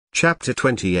Chapter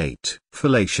 28.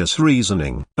 Fallacious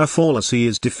Reasoning. A fallacy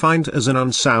is defined as an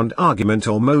unsound argument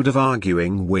or mode of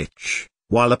arguing which,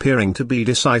 while appearing to be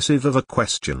decisive of a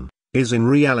question, is in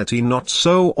reality not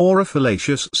so, or a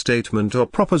fallacious statement or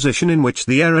proposition in which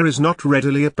the error is not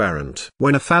readily apparent.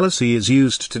 When a fallacy is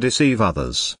used to deceive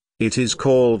others, it is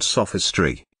called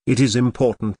sophistry. It is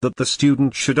important that the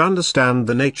student should understand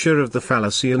the nature of the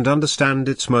fallacy and understand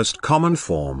its most common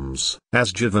forms.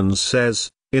 As Jevons says,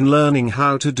 in learning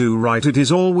how to do right, it is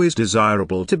always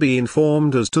desirable to be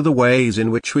informed as to the ways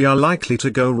in which we are likely to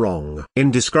go wrong.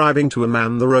 In describing to a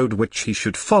man the road which he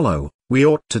should follow, we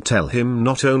ought to tell him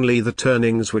not only the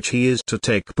turnings which he is to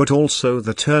take but also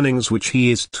the turnings which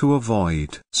he is to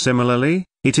avoid. Similarly,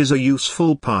 it is a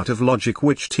useful part of logic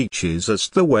which teaches us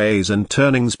the ways and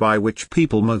turnings by which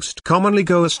people most commonly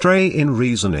go astray in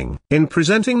reasoning. In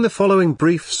presenting the following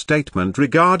brief statement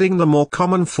regarding the more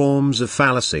common forms of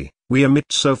fallacy, we omit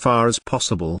so far as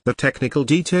possible the technical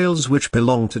details which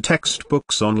belong to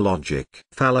textbooks on logic.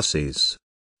 Fallacies.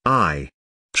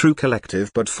 True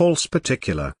collective but false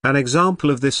particular. An example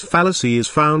of this fallacy is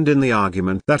found in the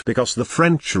argument that because the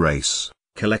French race,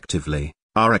 collectively,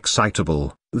 are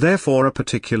excitable, therefore a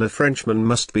particular Frenchman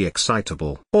must be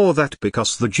excitable. Or that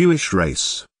because the Jewish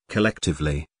race,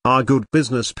 collectively, are good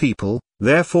business people,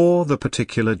 therefore the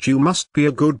particular Jew must be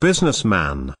a good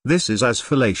businessman. This is as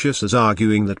fallacious as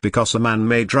arguing that because a man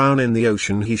may drown in the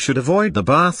ocean he should avoid the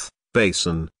bath,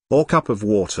 basin, or cup of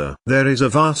water. There is a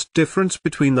vast difference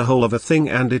between the whole of a thing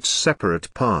and its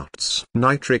separate parts.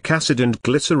 Nitric acid and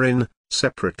glycerin,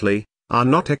 separately, are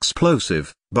not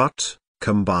explosive, but,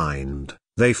 combined,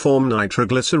 they form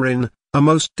nitroglycerin, a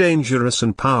most dangerous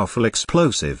and powerful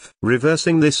explosive.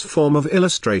 Reversing this form of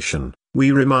illustration,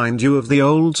 we remind you of the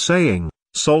old saying,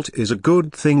 salt is a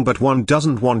good thing but one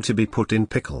doesn't want to be put in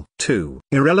pickle. 2.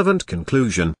 Irrelevant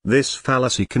conclusion. This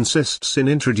fallacy consists in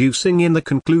introducing in the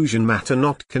conclusion matter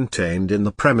not contained in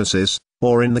the premises,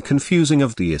 or in the confusing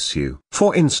of the issue.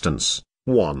 For instance,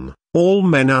 1. All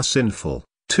men are sinful.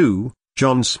 2.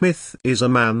 John Smith is a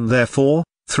man therefore.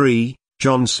 3.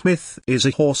 John Smith is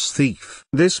a horse thief.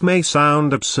 This may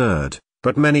sound absurd,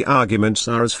 but many arguments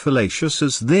are as fallacious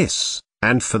as this,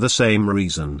 and for the same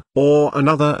reason. Or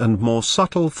another and more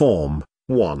subtle form.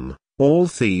 1. All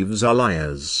thieves are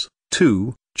liars.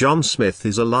 2. John Smith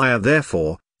is a liar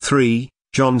therefore. 3.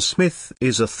 John Smith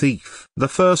is a thief. The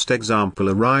first example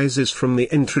arises from the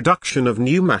introduction of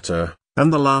new matter,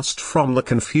 and the last from the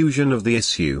confusion of the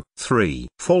issue. 3.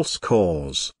 False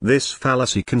cause. This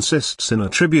fallacy consists in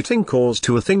attributing cause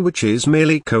to a thing which is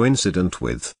merely coincident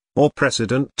with, or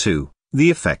precedent to,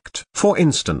 the effect. For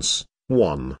instance,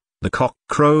 1. The cock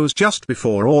crows just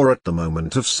before or at the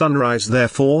moment of sunrise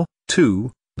therefore.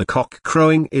 2. The cock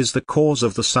crowing is the cause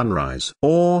of the sunrise.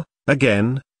 Or,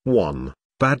 again, 1.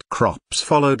 Bad crops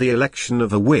followed the election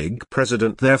of a Whig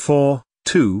president therefore.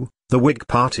 2. The Whig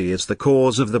party is the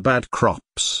cause of the bad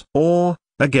crops. Or,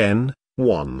 again,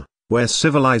 1. Where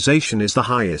civilization is the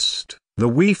highest,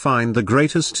 we find the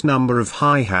greatest number of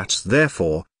high hats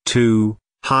therefore. 2.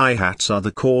 High hats are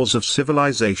the cause of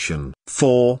civilization.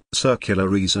 4. Circular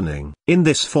reasoning. In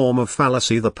this form of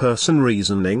fallacy the person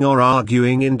reasoning or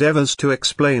arguing endeavors to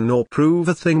explain or prove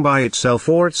a thing by itself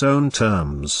or its own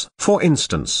terms. For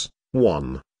instance,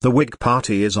 1. The Whig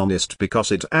party is honest because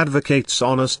it advocates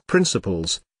honest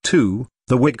principles. 2.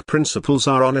 The Whig principles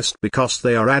are honest because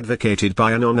they are advocated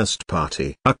by an honest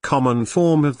party. A common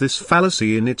form of this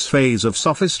fallacy in its phase of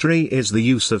sophistry is the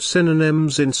use of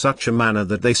synonyms in such a manner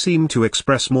that they seem to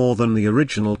express more than the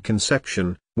original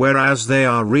conception, whereas they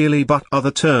are really but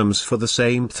other terms for the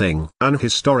same thing. An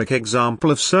historic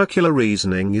example of circular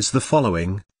reasoning is the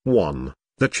following. 1.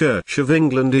 The Church of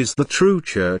England is the true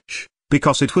church,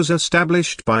 because it was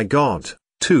established by God.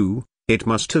 2. It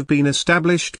must have been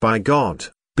established by God,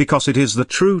 because it is the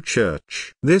true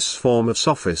church. This form of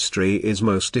sophistry is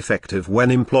most effective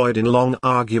when employed in long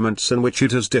arguments in which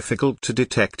it is difficult to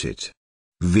detect it.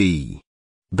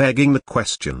 Begging the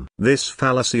question. This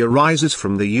fallacy arises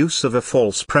from the use of a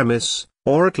false premise,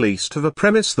 or at least of a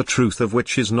premise the truth of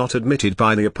which is not admitted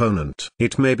by the opponent.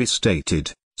 It may be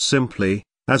stated, simply,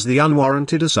 as the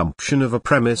unwarranted assumption of a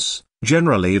premise,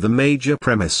 generally the major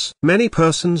premise. Many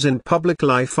persons in public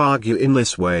life argue in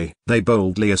this way. They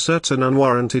boldly assert an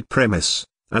unwarranted premise,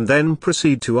 and then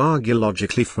proceed to argue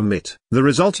logically from it. The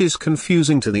result is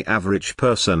confusing to the average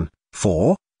person,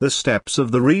 for, the steps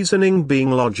of the reasoning being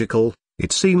logical,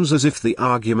 it seems as if the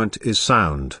argument is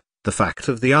sound, the fact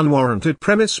of the unwarranted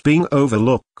premise being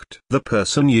overlooked. The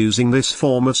person using this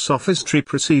form of sophistry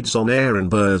proceeds on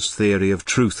Ehrenberg's theory of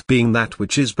truth being that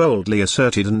which is boldly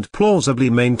asserted and plausibly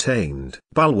maintained.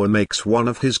 Bulwer makes one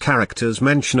of his characters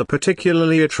mention a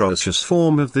particularly atrocious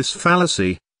form of this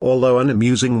fallacy, although an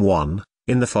amusing one,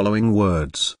 in the following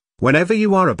words: "Whenever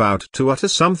you are about to utter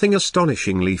something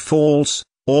astonishingly false,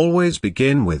 always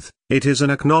begin with, 'It is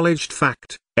an acknowledged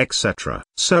fact,' etc."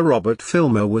 Sir Robert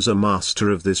Filmer was a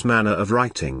master of this manner of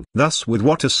writing. Thus with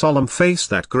what a solemn face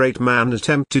that great man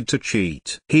attempted to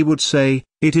cheat. He would say,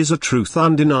 "It is a truth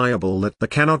undeniable that there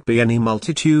cannot be any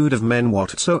multitude of men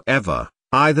whatsoever,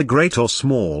 either great or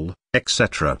small,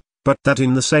 etc., but that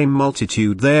in the same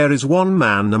multitude there is one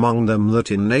man among them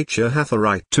that in nature hath a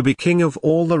right to be king of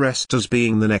all the rest, as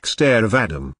being the next heir of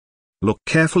Adam." Look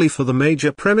carefully for the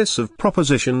major premise of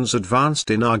propositions advanced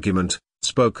in argument,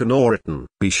 spoken or written.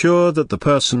 Be sure that the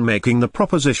person making the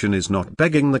proposition is not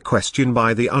begging the question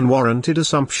by the unwarranted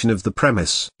assumption of the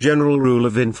premise. General rule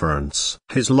of inference.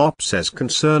 Hislop says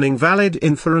concerning valid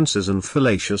inferences and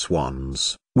fallacious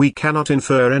ones: "We cannot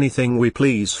infer anything we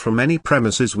please from any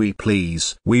premises we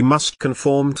please. We must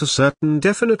conform to certain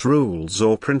definite rules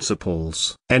or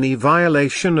principles. Any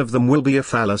violation of them will be a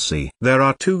fallacy. There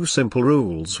are two simple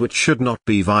rules which should not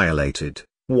be violated.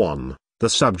 1. The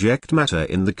subject matter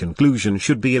in the conclusion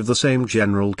should be of the same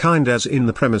general kind as in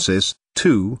the premises.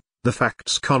 2. The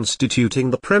facts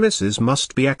constituting the premises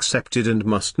must be accepted and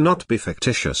must not be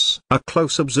fictitious. A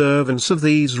close observance of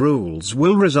these rules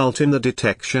will result in the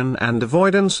detection and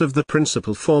avoidance of the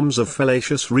principal forms of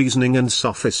fallacious reasoning and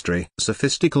sophistry."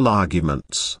 Sophistical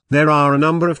arguments. There are a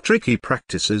number of tricky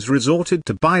practices resorted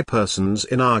to by persons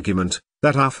in argument,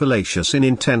 that are fallacious in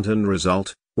intent and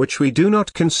result, which we do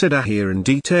not consider here in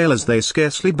detail as they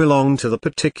scarcely belong to the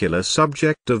particular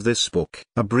subject of this book.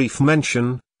 A brief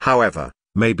mention, however,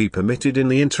 may be permitted in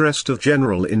the interest of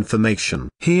general information.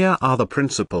 Here are the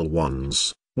principal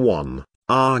ones. 1.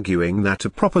 Arguing that a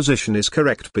proposition is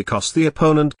correct because the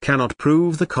opponent cannot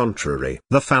prove the contrary.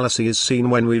 The fallacy is seen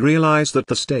when we realize that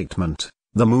the statement,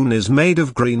 "The moon is made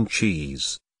of green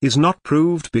cheese," is not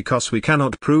proved because we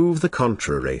cannot prove the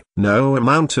contrary. No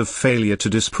amount of failure to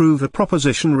disprove a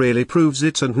proposition really proves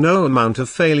it, and no amount of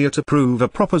failure to prove a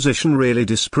proposition really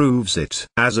disproves it.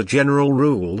 As a general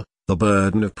rule, the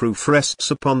burden of proof rests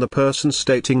upon the person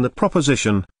stating the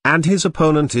proposition, and his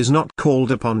opponent is not called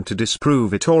upon to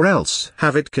disprove it or else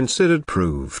have it considered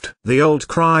proved. The old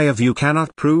cry of "you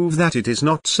cannot prove that it is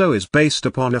not so" is based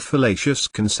upon a fallacious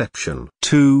conception.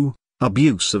 2.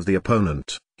 Abuse of the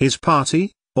opponent, his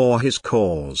party, or his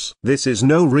cause. This is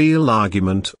no real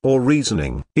argument or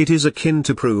reasoning. It is akin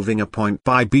to proving a point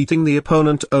by beating the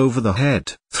opponent over the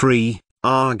head. 3.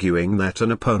 Arguing that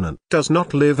an opponent does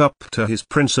not live up to his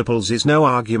principles is no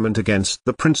argument against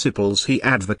the principles he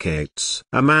advocates.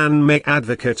 A man may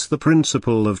advocate the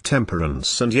principle of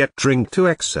temperance and yet drink to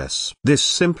excess. This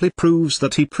simply proves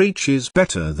that he preaches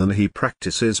better than he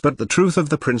practices, but the truth of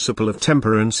the principle of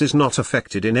temperance is not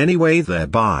affected in any way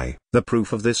thereby. The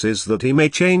proof of this is that he may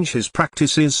change his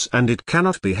practices, and it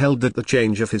cannot be held that the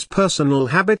change of his personal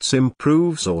habits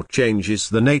improves or changes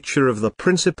the nature of the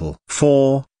principle.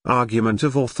 4. Argument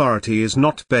of authority is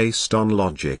not based on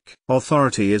logic.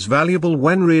 Authority is valuable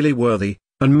when really worthy,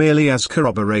 and merely as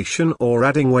corroboration or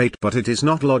adding weight, but it is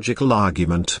not logical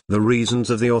argument. The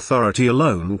reasons of the authority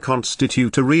alone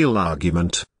constitute a real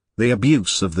argument. The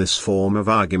abuse of this form of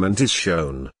argument is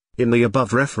shown, in the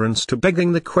above reference to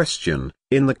begging the question,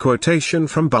 in the quotation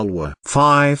from Bulwer.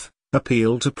 5.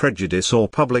 Appeal to prejudice or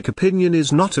public opinion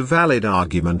is not a valid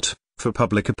argument, for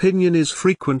public opinion is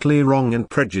frequently wrong and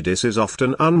prejudice is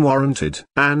often unwarranted,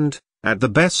 and, at the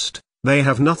best, they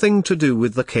have nothing to do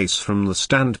with the case from the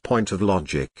standpoint of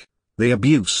logic. The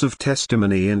abuse of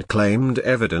testimony and claimed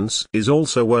evidence is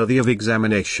also worthy of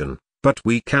examination, but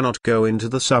we cannot go into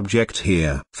the subject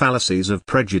here. Fallacies of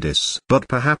prejudice. But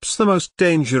perhaps the most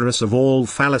dangerous of all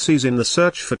fallacies in the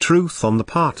search for truth on the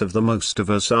part of the most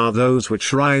of us are those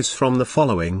which rise from the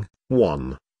following.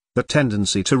 1. The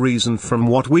tendency to reason from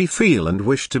what we feel and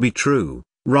wish to be true,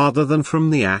 rather than from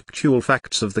the actual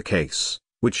facts of the case,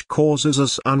 which causes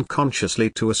us unconsciously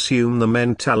to assume the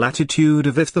mental attitude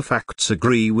of if the facts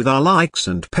agree with our likes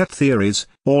and pet theories,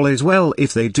 all is well.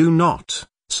 If they do not,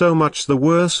 so much the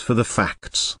worse for the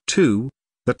facts. 2.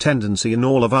 The tendency in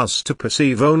all of us to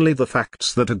perceive only the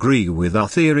facts that agree with our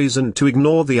theories and to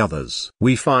ignore the others.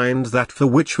 We find that for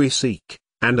which we seek,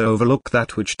 and overlook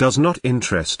that which does not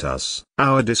interest us.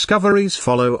 Our discoveries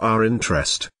follow our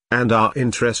interest, and our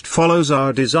interest follows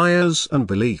our desires and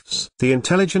beliefs. The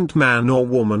intelligent man or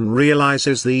woman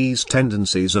realizes these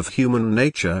tendencies of human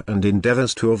nature and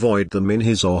endeavors to avoid them in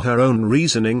his or her own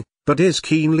reasoning, but is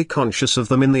keenly conscious of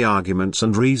them in the arguments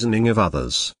and reasoning of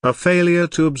others. A failure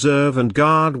to observe and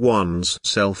guard one's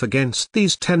self against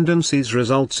these tendencies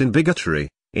results in bigotry,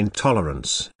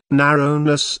 intolerance,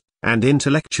 narrowness, and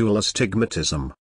intellectual astigmatism.